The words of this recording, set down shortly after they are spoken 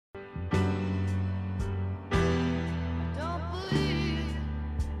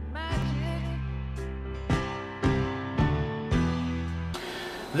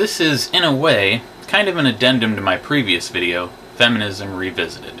This is, in a way, kind of an addendum to my previous video, Feminism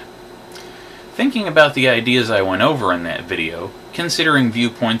Revisited. Thinking about the ideas I went over in that video, considering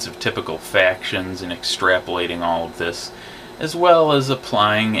viewpoints of typical factions and extrapolating all of this, as well as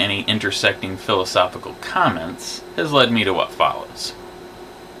applying any intersecting philosophical comments, has led me to what follows.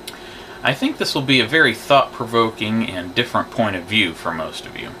 I think this will be a very thought-provoking and different point of view for most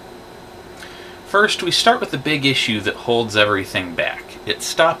of you. First, we start with the big issue that holds everything back. It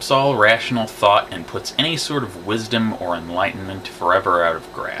stops all rational thought and puts any sort of wisdom or enlightenment forever out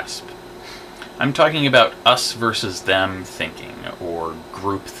of grasp. I'm talking about us versus them thinking, or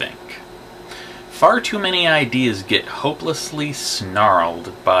groupthink. Far too many ideas get hopelessly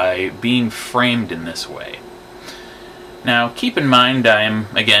snarled by being framed in this way. Now, keep in mind I am,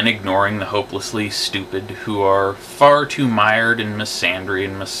 again, ignoring the hopelessly stupid who are far too mired in misandry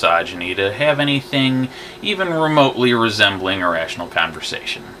and misogyny to have anything even remotely resembling a rational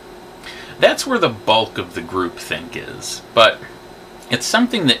conversation. That's where the bulk of the groupthink is, but it's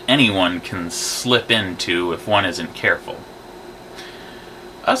something that anyone can slip into if one isn't careful.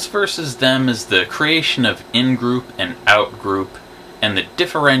 Us versus them is the creation of in-group and out-group, and the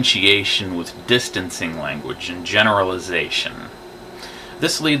differentiation with distancing language and generalization.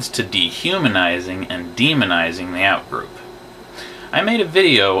 This leads to dehumanizing and demonizing the outgroup. I made a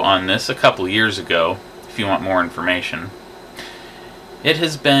video on this a couple years ago, if you want more information. It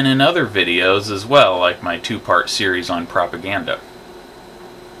has been in other videos as well, like my two-part series on propaganda.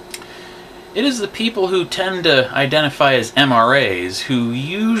 It is the people who tend to identify as MRAs who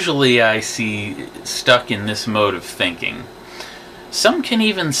usually I see stuck in this mode of thinking. Some can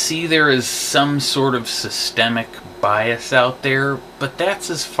even see there is some sort of systemic bias out there, but that's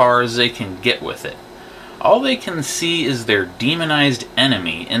as far as they can get with it. All they can see is their demonized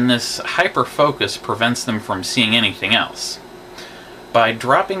enemy, and this hyper-focus prevents them from seeing anything else. By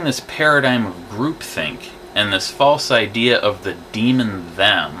dropping this paradigm of groupthink and this false idea of the demon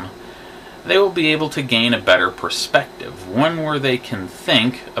them, they will be able to gain a better perspective, one where they can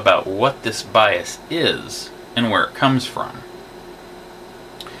think about what this bias is and where it comes from.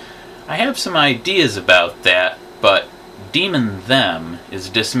 I have some ideas about that, but demon them is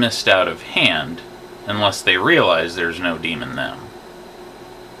dismissed out of hand unless they realize there's no demon them.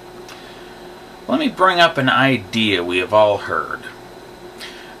 Let me bring up an idea we have all heard.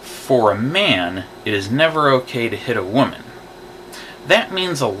 For a man, it is never okay to hit a woman. That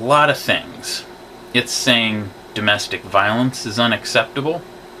means a lot of things. It's saying domestic violence is unacceptable,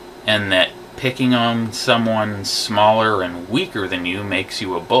 and that picking on someone smaller and weaker than you makes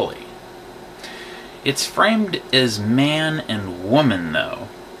you a bully. It's framed as man and woman, though.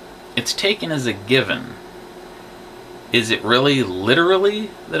 It's taken as a given. Is it really literally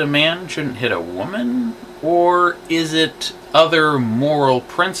that a man shouldn't hit a woman? Or is it other moral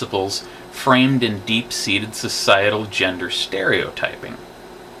principles framed in deep-seated societal gender stereotyping?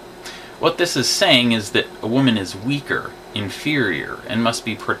 What this is saying is that a woman is weaker, inferior, and must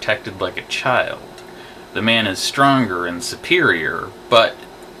be protected like a child. The man is stronger and superior, but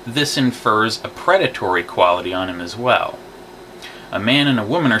this infers a predatory quality on him as well. A man and a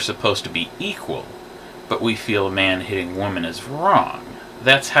woman are supposed to be equal, but we feel a man hitting woman is wrong.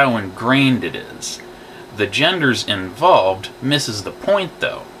 That's how ingrained it is. The genders involved misses the point,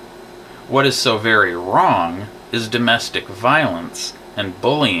 though. What is so very wrong is domestic violence and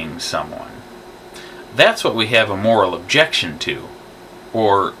bullying someone. That's what we have a moral objection to,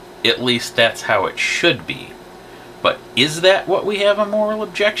 or at least that's how it should be. But is that what we have a moral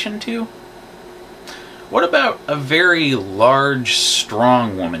objection to? What about a very large,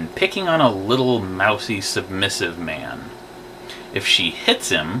 strong woman picking on a little mousy, submissive man? If she hits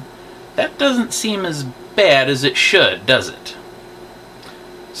him, that doesn't seem as bad as it should, does it?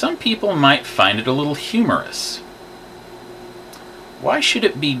 Some people might find it a little humorous. Why should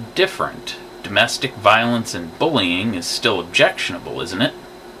it be different? Domestic violence and bullying is still objectionable, isn't it?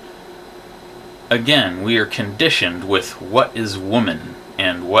 Again, we are conditioned with what is woman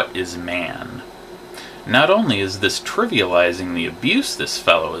and what is man. Not only is this trivializing the abuse this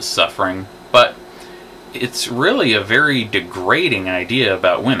fellow is suffering, but it's really a very degrading idea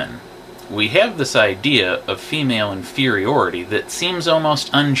about women. We have this idea of female inferiority that seems almost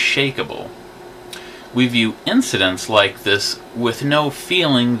unshakable. We view incidents like this with no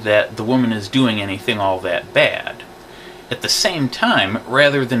feeling that the woman is doing anything all that bad. At the same time,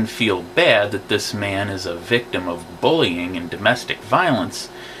 rather than feel bad that this man is a victim of bullying and domestic violence,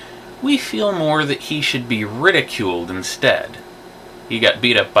 we feel more that he should be ridiculed instead. He got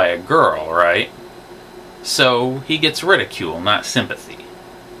beat up by a girl, right? So he gets ridicule, not sympathy.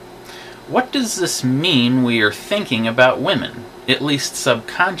 What does this mean we are thinking about women? at least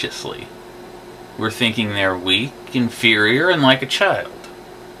subconsciously. We're thinking they're weak, inferior, and like a child.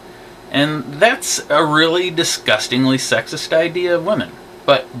 And that's a really disgustingly sexist idea of women.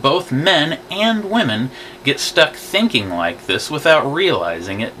 But both men and women get stuck thinking like this without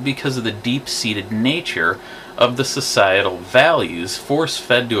realizing it because of the deep-seated nature of the societal values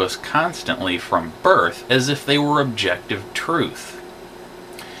force-fed to us constantly from birth as if they were objective truth.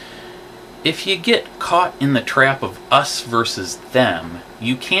 If you get caught in the trap of us versus them,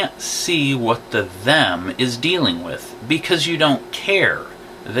 you can't see what the them is dealing with because you don't care.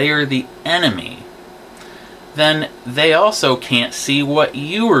 They are the enemy. Then they also can't see what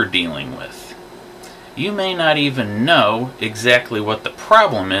you are dealing with. You may not even know exactly what the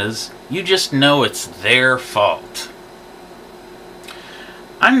problem is, you just know it's their fault.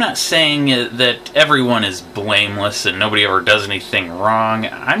 I'm not saying that everyone is blameless and nobody ever does anything wrong.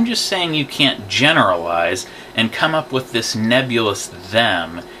 I'm just saying you can't generalize and come up with this nebulous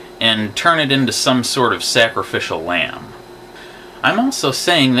them and turn it into some sort of sacrificial lamb. I'm also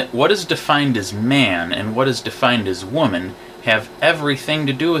saying that what is defined as man and what is defined as woman have everything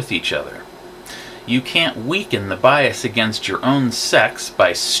to do with each other. You can't weaken the bias against your own sex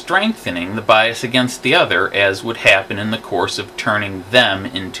by strengthening the bias against the other, as would happen in the course of turning them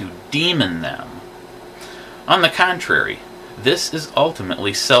into demon them. On the contrary, this is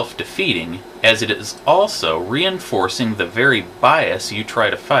ultimately self-defeating, as it is also reinforcing the very bias you try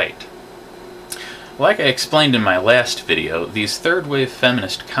to fight. Like I explained in my last video, these third-wave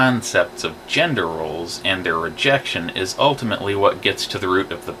feminist concepts of gender roles and their rejection is ultimately what gets to the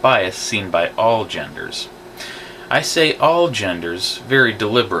root of the bias seen by all genders. I say all genders very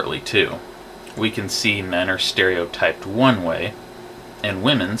deliberately too. We can see men are stereotyped one way, and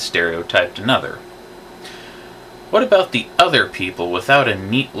women stereotyped another. What about the other people without a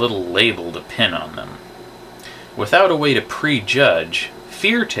neat little label to pin on them? Without a way to prejudge,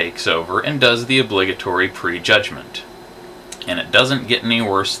 fear takes over and does the obligatory prejudgment. And it doesn't get any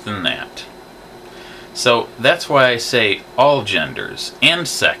worse than that. So that's why I say all genders and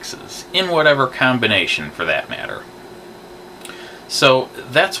sexes, in whatever combination for that matter. So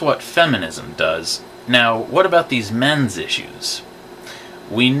that's what feminism does. Now, what about these men's issues?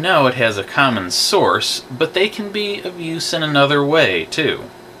 We know it has a common source, but they can be of use in another way too.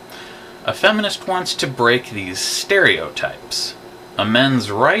 A feminist wants to break these stereotypes. A men's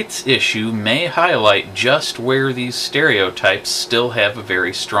rights issue may highlight just where these stereotypes still have a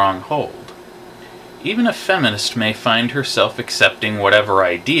very strong hold. Even a feminist may find herself accepting whatever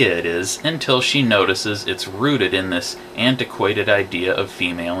idea it is until she notices it's rooted in this antiquated idea of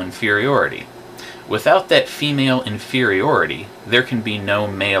female inferiority. Without that female inferiority, there can be no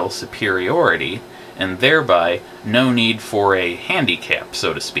male superiority, and thereby no need for a handicap,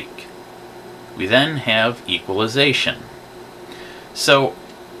 so to speak. We then have equalization. So,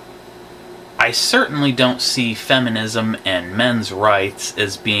 I certainly don't see feminism and men's rights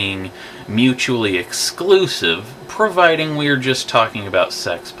as being mutually exclusive, providing we're just talking about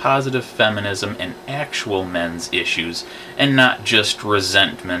sex-positive feminism and actual men's issues, and not just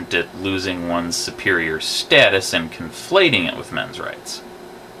resentment at losing one's superior status and conflating it with men's rights.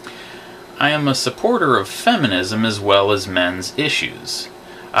 I am a supporter of feminism as well as men's issues.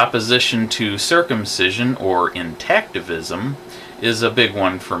 Opposition to circumcision or intactivism is a big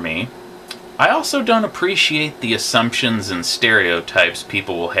one for me. I also don't appreciate the assumptions and stereotypes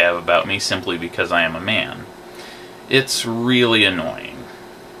people will have about me simply because I am a man. It's really annoying.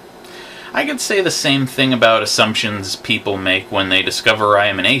 I could say the same thing about assumptions people make when they discover I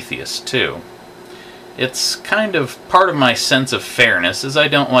am an atheist, too. It's kind of part of my sense of fairness, as I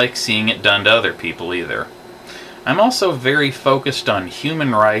don't like seeing it done to other people either. I'm also very focused on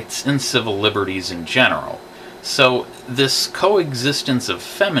human rights and civil liberties in general. So this coexistence of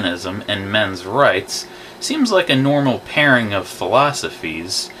feminism and men's rights seems like a normal pairing of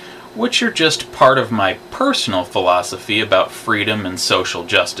philosophies, which are just part of my personal philosophy about freedom and social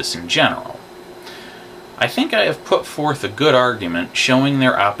justice in general. I think I have put forth a good argument showing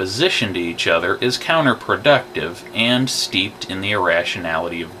their opposition to each other is counterproductive and steeped in the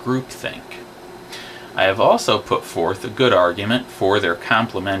irrationality of groupthink. I have also put forth a good argument for their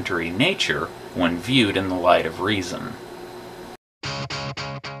complementary nature when viewed in the light of reason.